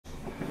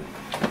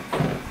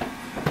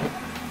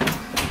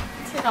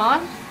it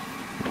on?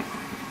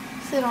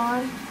 Is it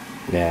on?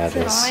 Yeah, it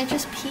is. I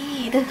just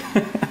peed.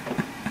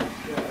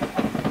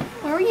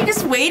 Why were you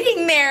just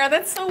waiting there?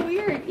 That's so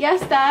weird. Yes,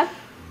 Dad?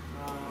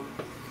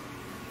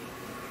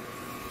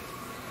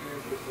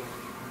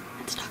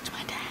 Let's talk to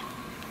my dad.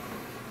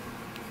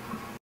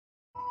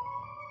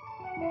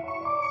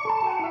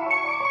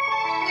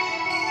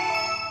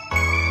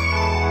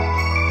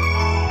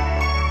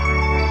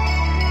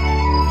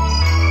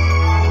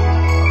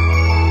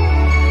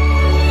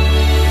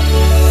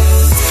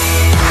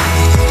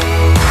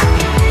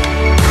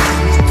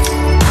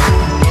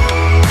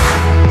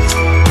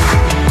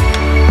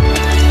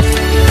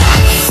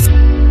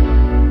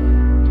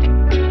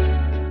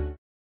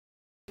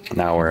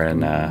 Now we're in,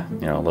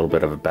 you know, a little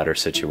bit of a better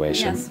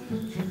situation. Yes.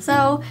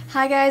 So,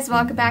 hi guys,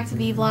 welcome back to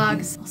Vee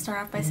Vlogs. I'll start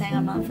off by saying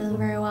I'm not feeling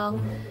very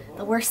well.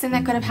 The worst thing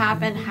that could have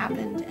happened,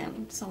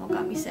 and someone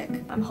got me sick.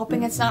 I'm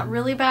hoping it's not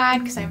really bad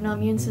because I have no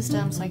immune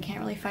system, so I can't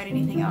really fight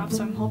anything off.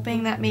 So I'm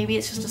hoping that maybe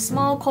it's just a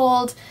small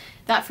cold.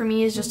 That for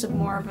me is just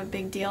more of a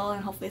big deal,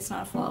 and hopefully it's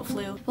not a full-out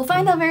flu. We'll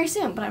find out very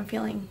soon, but I'm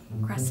feeling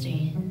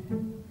crusty.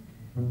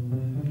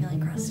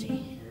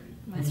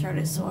 My throat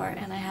is sore,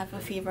 and I have a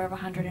fever of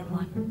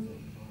 101.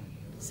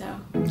 So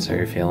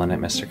you're feeling it,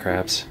 Mr.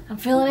 Krabs? I'm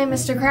feeling it,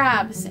 Mr.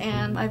 Krabs,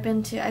 and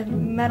I've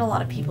met a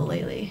lot of people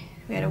lately.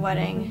 We had a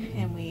wedding,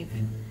 and we've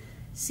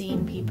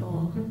seen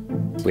people.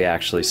 We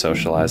actually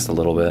socialized a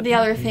little bit. The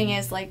other thing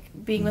is, like,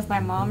 being with my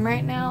mom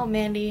right now,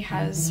 Mandy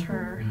has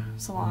her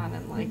salon,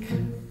 and, like,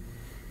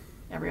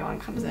 everyone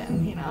comes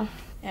in, you know?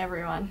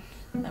 Everyone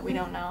that we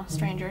don't know,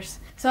 strangers.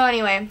 So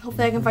anyway,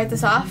 hopefully I can fight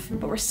this off,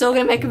 but we're still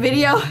gonna make a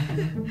video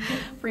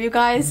for you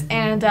guys.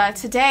 And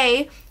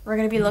today, we're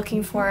gonna be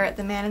looking for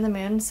the man in the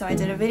moon. So I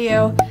did a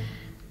video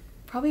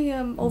probably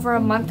over a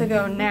month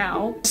ago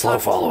now. Slow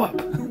follow-up.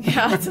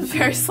 Yeah, it's a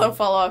very slow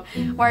follow-up,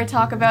 where I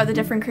talk about the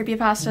different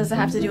creepypastas that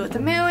have to do with the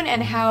moon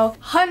and how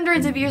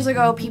hundreds of years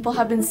ago people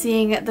have been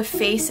seeing the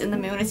face in the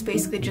moon. It's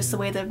basically just the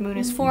way the moon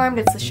is formed.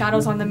 It's the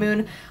shadows on the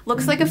moon.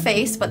 Looks like a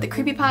face, but the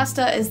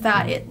creepypasta is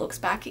that it looks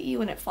back at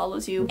you and it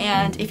follows you.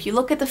 And if you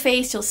look at the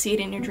face, you'll see it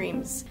in your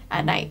dreams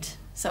at night.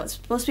 So it's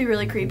supposed to be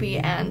really creepy,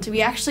 and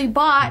we actually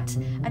bought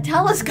a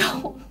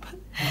telescope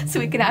so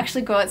we can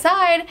actually go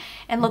outside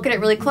and look at it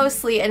really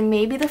closely, and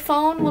maybe the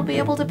phone will be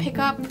able to pick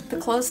up the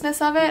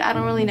closeness of it. I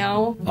don't really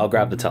know. I'll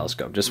grab the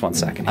telescope. Just 1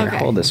 second here. Okay.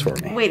 Hold this for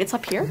me. Wait, it's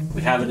up here?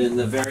 We have it in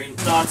the very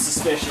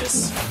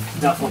non-suspicious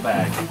duffel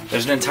bag.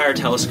 There's an entire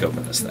telescope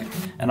in this thing.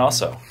 And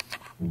also,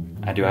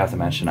 I do have to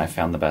mention I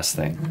found the best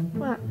thing.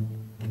 What?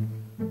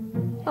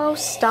 Oh,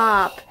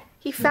 stop.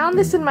 He found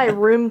this in my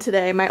room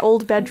today, my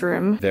old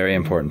bedroom. Very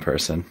important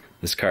person.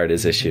 This card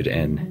is issued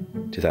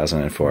in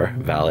 2004,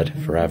 valid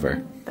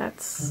forever.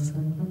 That's...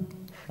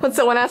 When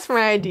someone asks for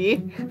my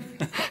ID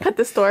at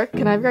the store,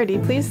 can I have your ID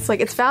please? It's like,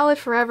 it's valid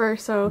forever,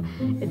 so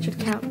it should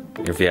count.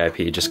 You're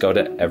VIP. Just go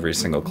to every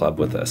single club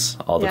with this.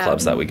 All the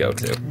clubs that we go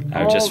to.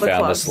 I've All just the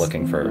found clubs. this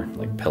looking for,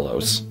 like,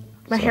 pillows.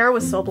 My hair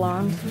was so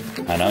blonde.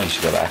 I know, you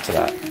should go back to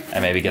that.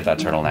 And maybe get that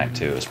turtleneck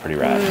too, it was pretty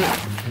rad.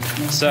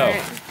 So,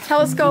 Right.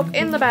 Telescope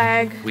in the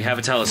bag. we have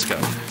a telescope.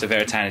 It's a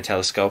very tiny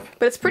telescope.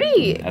 But it's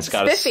pretty It's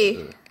got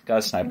spiffy. got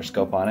a sniper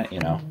scope on it, you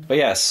know. But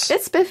yes,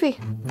 It's spiffy.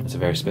 it's a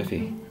very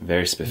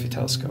spiffy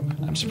telescope.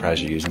 I'm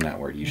surprised you're using that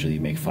word. Usually you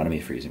make fun of me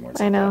for using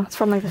words I like know, that. it's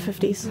from like the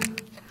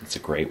 50s. It's a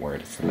great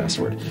word. It's the best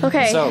word.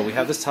 Okay. So we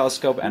have this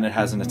telescope, and it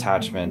has an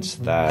attachment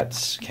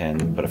that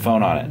can put a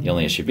phone on it. The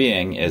only issue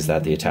being is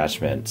that the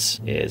attachment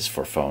is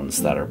for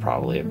phones that are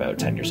probably about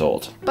 10 years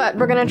old. But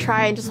we're gonna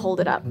try and just hold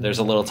it up. There's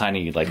a little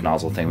tiny like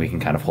nozzle thing we can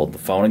kind of hold the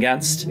phone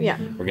against. Yeah.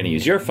 We're gonna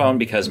use your phone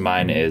because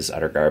mine is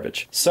utter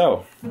garbage.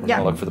 So we're Yeah.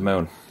 gonna look for the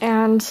moon.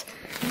 And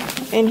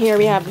in here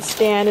we have the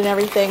stand and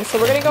everything. So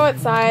we're gonna go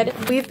outside.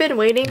 We've been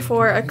waiting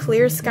for a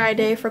clear sky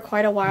day for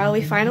quite a while.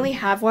 We finally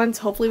have one,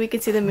 so hopefully we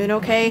can see the moon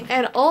okay.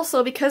 And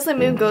also, because the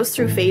moon goes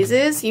through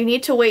phases, you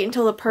need to wait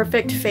until the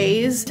perfect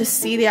phase to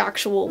see the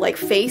actual like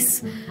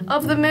face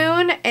of the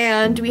moon.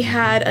 And we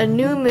had a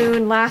new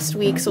moon last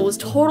week, so it was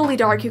totally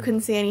dark, you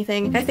couldn't see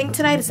anything. I think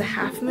tonight is a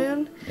half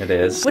moon, It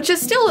is. which is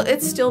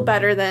still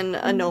better than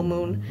a no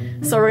moon.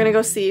 So we're gonna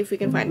go see if we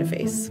can find a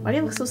face. Why do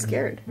you look so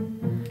scared?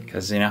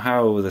 Because you know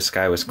how the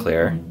sky was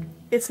clear?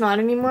 It's not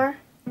anymore?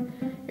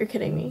 You're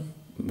kidding me.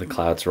 The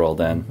clouds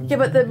rolled in. Yeah,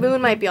 but the moon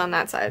might be on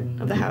that side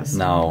of the house.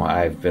 No,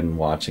 I've been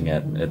watching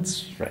it.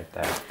 It's right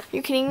there.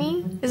 You kidding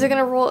me? Is it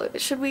gonna roll?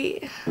 Should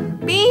we?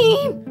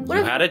 Bean!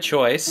 You had a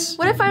choice.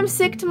 What if I'm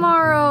sick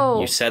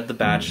tomorrow? You said The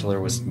Bachelor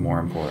was more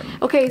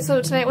important. Okay,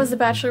 so tonight was the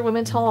Bachelor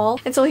Women Tell All,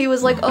 and so he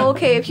was like, oh,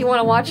 okay, if you want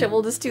to watch it,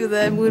 we'll just do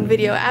the moon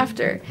video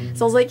after.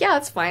 So I was like, yeah,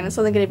 that's fine. It's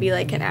only gonna be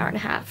like an hour and a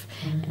half,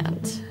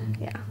 and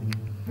yeah.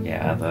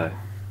 Yeah,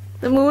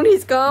 The moon,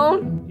 he's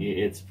gone.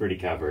 It's pretty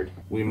covered.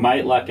 We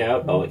might luck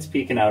out. Oh, it's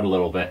peeking out a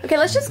little bit. Okay,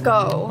 let's just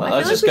go. Well, I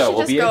let's feel just like go. we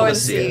We'll should be just able go to and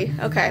see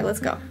see. Okay, let's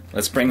go.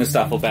 let's bring this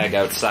duffel bag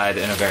outside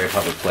in a very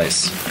public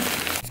place.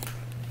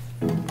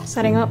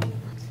 Setting up.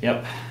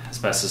 Yep, as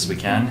best as we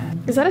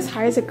can. Is that as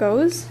high as it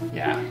goes?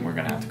 Yeah, we're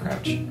gonna have to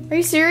crouch. Are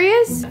you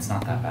serious? It's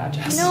not that bad,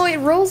 Jess. No, it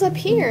rolls up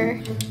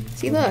here.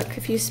 See, look,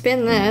 if you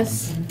spin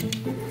this,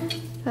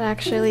 that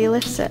actually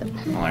lifts it.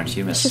 Well, aren't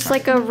you, Miss It's just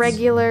like a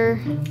regular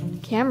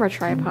camera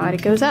tripod.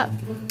 It goes up.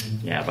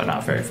 Yeah, but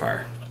not very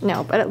far.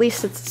 No, but at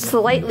least it's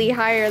slightly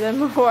higher than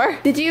before.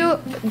 Did you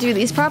do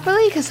these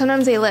properly? Because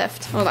sometimes they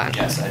lift. Hold on.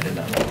 Yes, I did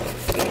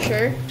not.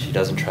 Sure? She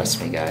doesn't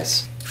trust me,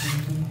 guys.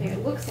 Yeah,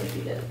 it looks like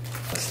you did.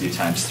 Let's do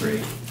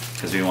 ×3,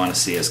 because we want to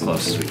see as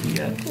close as we can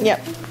get.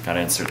 Yep.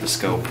 Gotta insert the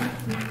scope.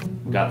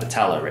 We got the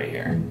tele right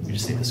here. We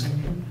just need the scope.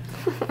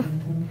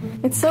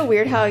 It's so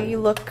weird how you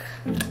look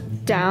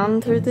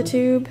down through the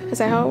tube. Is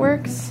that how it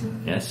works?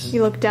 Yes.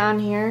 You look down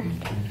here.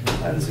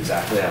 That is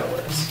exactly how it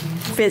works.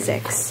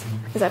 Physics.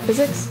 Is that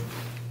physics?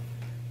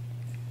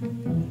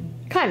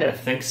 Kind I of.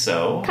 think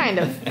so. Kind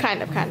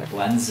of.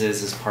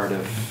 Lenses is part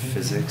of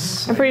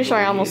physics. I'm pretty sure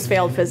I believe. almost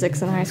failed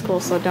physics in high school,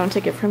 so don't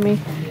take it from me.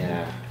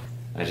 Yeah.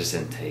 I just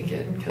didn't take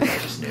it because I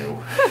just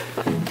knew.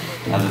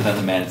 Other than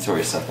the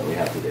mandatory stuff that we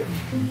have to do.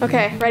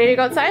 Okay, ready to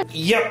go outside?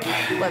 Yep.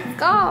 Let's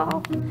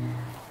go.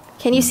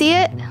 Can you see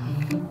it?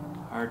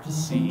 Hard to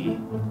see.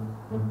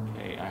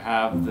 Okay, I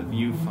have the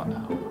view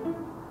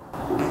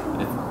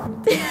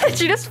Did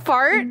you just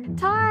fart?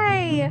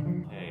 Ty!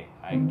 Okay,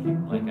 I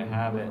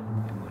have it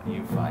in the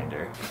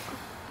viewfinder.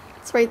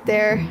 It's right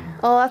there.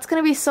 Oh, that's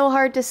gonna be so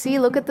hard to see.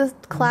 Look at the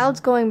clouds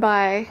going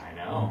by. I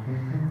know.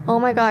 Oh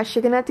my gosh,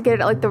 you're gonna have to get it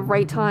at like the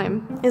right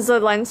time. Is the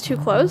lens too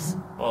close?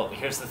 Well,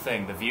 here's the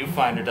thing. The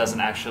viewfinder doesn't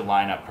actually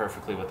line up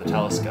perfectly with the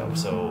telescope,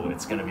 so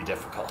it's going to be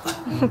difficult.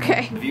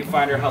 Okay. The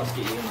viewfinder helps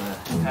get you in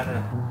the kind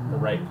of the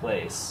right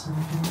place.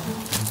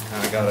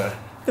 Kind of gotta...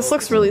 This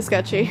looks really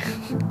sketchy.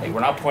 Hey, we're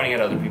not pointing at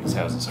other people's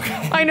houses,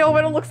 okay? I know,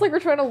 but it looks like we're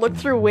trying to look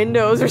through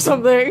windows or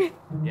something.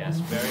 Yes,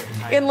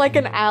 very... In like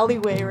an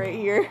alleyway right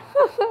here.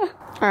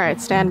 Alright,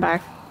 stand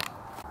back.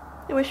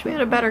 I wish we had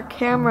a better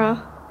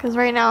camera. Because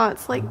right now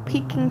it's like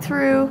peeking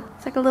through.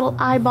 It's like a little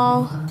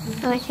eyeball.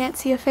 And I can't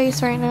see a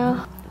face right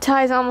now.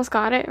 Ty's almost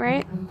got it,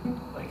 right?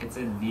 Like it's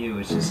in view,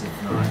 it's just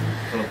it's not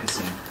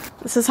focusing.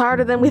 This is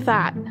harder than we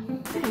thought.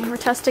 And we're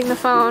testing the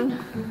phone.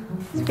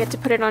 So we get to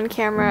put it on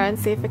camera and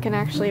see if it can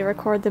actually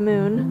record the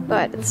moon.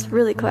 But it's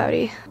really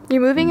cloudy.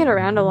 You're moving it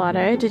around a lot,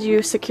 eh? Did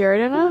you secure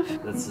it enough?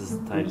 That's as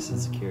tight as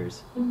it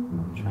secures.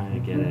 I'm trying to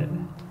get it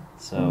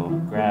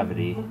so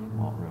gravity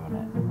won't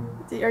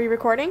ruin it. Are you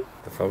recording?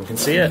 The phone can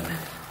see it.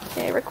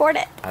 Okay, record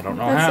it. I don't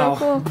know That's how. so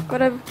cool. Go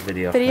to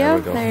Video. video? There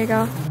we go. There you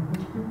go.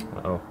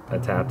 Uh-oh, I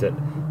tapped it.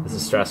 This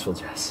is stressful,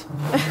 Jess.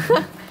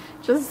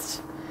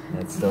 Just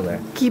It's still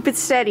there. keep it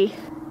steady.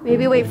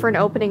 Maybe wait for an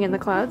opening in the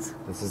clouds.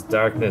 This is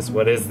darkness.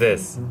 What is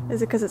this?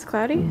 Is it because it's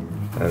cloudy?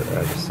 I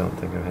just don't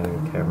think I'm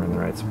hitting the camera in the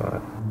right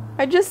spot.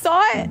 I just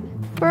saw it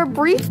for a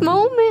brief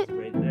moment.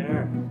 Right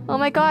there. Oh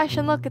my gosh,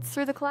 and look, it's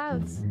through the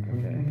clouds.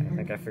 Okay, I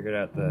think I figured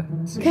out the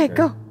secret. Okay,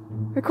 go.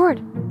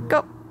 Record.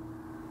 Go.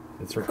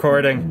 It's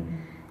recording.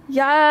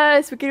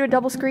 Yes, we can do a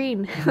double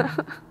screen.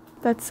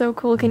 That's so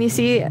cool. Can you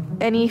see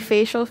any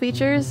facial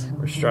features?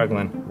 We're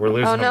struggling. We're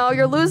losing Oh them. no,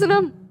 you're losing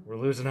them. We're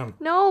losing them.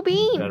 No,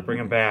 Bean. Gotta bring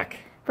them back.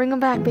 Bring them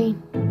back,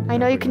 Bean. I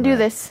know you can do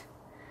this.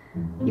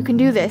 You can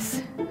do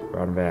this.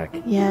 Brought them back.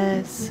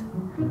 Yes.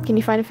 Can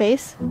you find a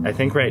face? I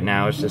think right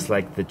now it's just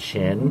like the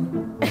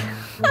chin.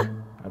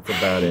 That's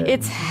about it.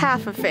 It's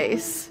half a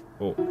face.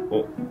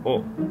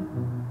 Oh.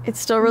 It's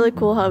still really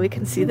cool how we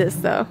can see this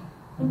though.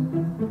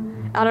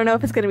 I don't know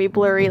if it's gonna be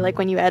blurry like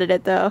when you edit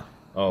it though.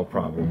 Oh,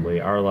 probably.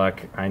 Our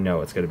luck, I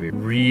know it's gonna be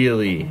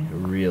really,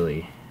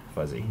 really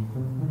fuzzy.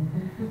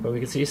 But we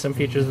can see some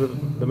features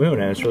of the moon,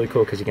 and it's really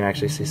cool because you can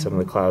actually see some of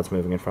the clouds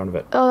moving in front of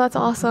it. Oh, that's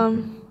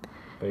awesome.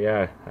 But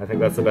yeah, I think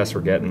that's the best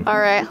we're getting.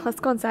 Alright, let's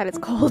go inside. It's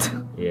cold.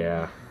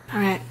 Yeah.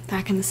 Alright,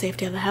 back in the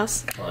safety of the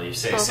house. Well, you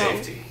say Oh.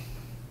 safety.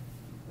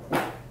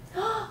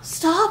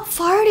 Stop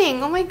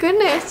farting! Oh my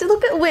goodness.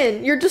 Look at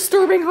Wynn. You're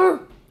disturbing her.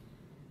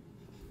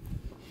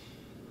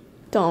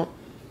 Don't.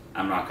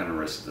 I'm not gonna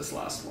risk this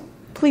last one.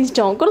 Please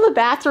don't. Go to the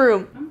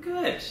bathroom. I'm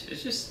good.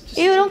 It's just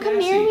Ew, don't come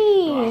near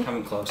me. Oh, I'm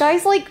coming close.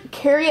 Guys, like,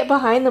 carry it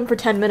behind them for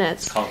 10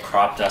 minutes. It's called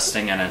crop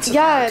dusting, and it's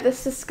Yeah,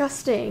 that's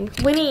disgusting.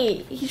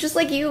 Winnie, he's just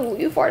like you.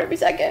 You fart every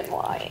second.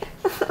 Why?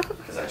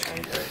 because I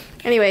trained her.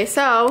 Anyway,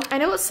 so I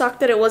know it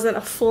sucked that it wasn't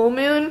a full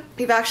moon.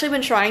 We've actually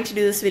been trying to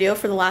do this video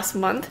for the last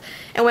month,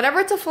 and whenever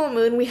it's a full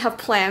moon, we have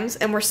plans,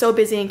 and we're so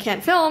busy and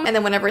can't film. And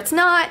then whenever it's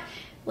not,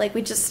 like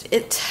we just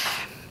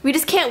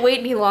can't wait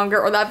any longer,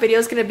 or that video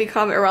is gonna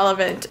become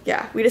irrelevant.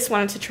 Yeah, we just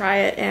wanted to try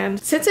it, and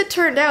since it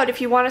turned out,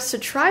 if you want us to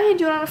try and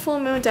do it on a full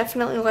moon,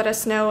 definitely let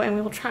us know, and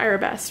we will try our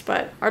best.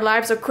 But our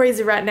lives are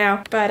crazy right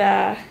now. But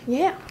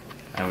yeah.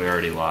 And we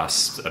already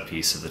lost a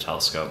piece of the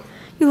telescope.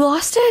 You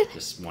lost it?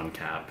 Just one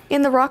cap.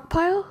 In the rock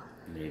pile?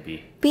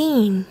 Maybe.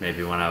 Bean.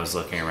 Maybe when I was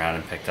looking around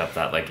and picked up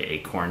that like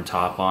acorn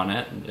top on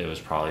it, it was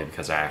probably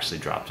because I actually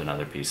dropped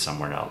another piece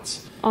somewhere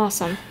else.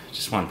 Awesome.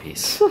 Just one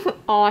piece.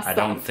 Awesome. I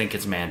don't think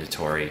it's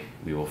mandatory.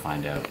 We will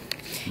find out.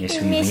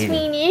 Yes, Miss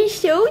Minnie is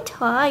so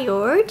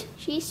tired.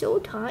 She's so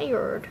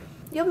tired.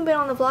 You haven't been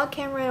on the vlog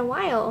camera in a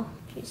while.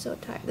 She's so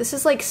tired. This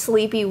is like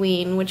Sleepy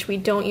Ween, which we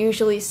don't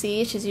usually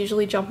see. She's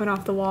usually jumping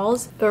off the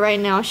walls. But right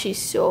now she's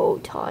so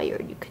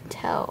tired, you can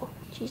tell.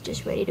 She's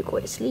just ready to go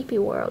to sleepy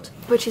world.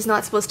 But she's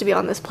not supposed to be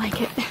on this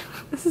blanket.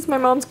 This is my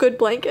mom's good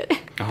blanket.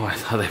 Oh, I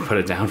thought they put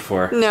it down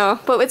for her. No,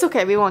 but it's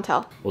okay, we won't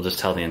tell. We'll just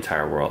tell the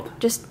entire world.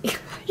 Just,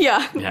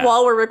 yeah,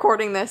 while we're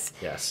recording this.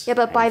 Yes. Yeah,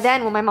 but by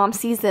then, when my mom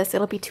sees this,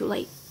 it'll be too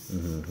late.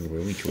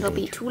 It'll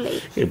be too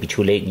late. It'll be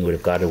too late and you would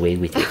have got away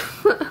with it.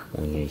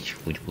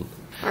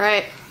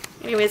 Alright.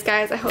 Anyways,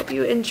 guys, I hope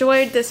you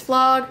enjoyed this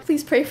vlog.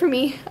 Please pray for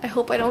me. I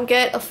hope I don't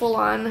get a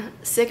full-on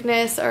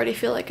sickness. I already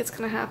feel like it's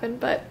gonna happen,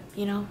 but,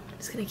 you know, I'm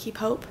just gonna keep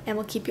hope. And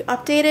we'll keep you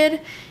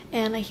updated.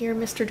 And I hear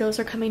Mr.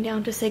 Dozer coming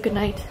down to say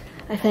goodnight,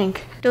 I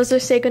think.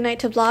 Dozer, say goodnight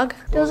to vlog.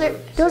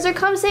 Dozer,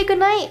 come say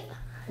goodnight.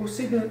 We'll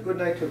say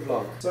goodnight to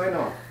vlog. Sign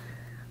off.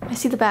 I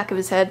see the back of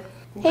his head.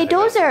 Hey,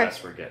 Dozer!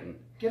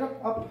 Get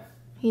up.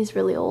 He's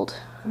really old.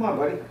 Come on,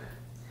 buddy.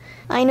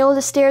 I know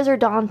the stairs are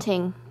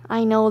daunting.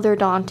 I know they're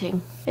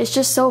daunting. It's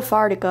just so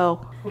far to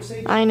go.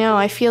 I know,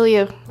 I feel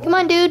you. Come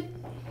on, dude.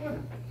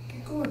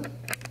 Keep going.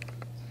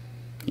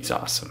 He's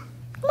awesome.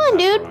 Come on,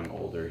 dude. He's growing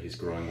older, he's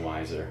growing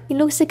wiser. He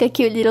looks like a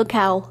cute little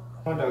cow.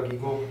 Come on, doggy,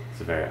 go.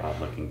 It's a very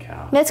odd-looking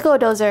cow. Let's go,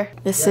 Dozer.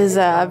 This is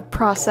a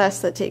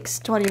process that takes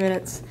 20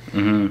 minutes.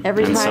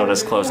 Every time. And so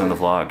does closing the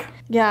vlog.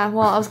 Yeah,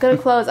 well, I was gonna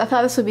close. I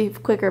thought this would be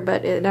quicker,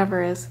 but it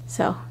never is.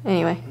 So,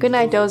 anyway. Good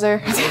night,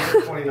 Dozer.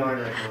 29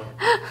 right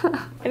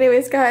now.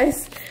 Anyways,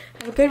 guys.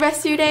 Have a good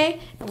rest of your day,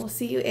 and we'll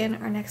see you in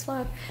our next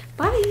vlog.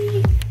 Bye!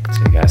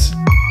 See you guys.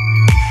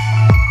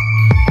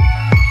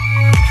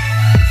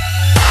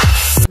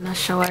 Let's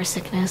show our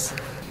sickness.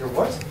 Your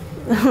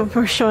what?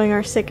 We're showing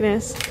our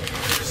sickness.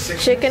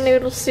 Chicken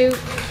noodle soup,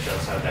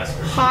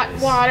 hot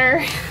water.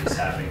 He's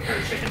having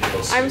her chicken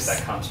noodle soup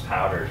that comes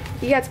powdered.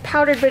 Yeah, it's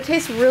powdered, but it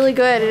tastes really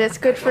good, and it's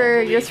good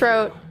for your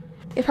throat.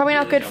 It's probably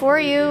not good for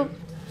you,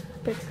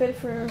 but it's good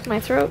for my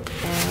throat.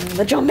 And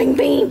the jumping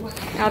bean.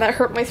 Now that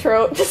hurt my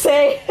throat to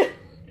say.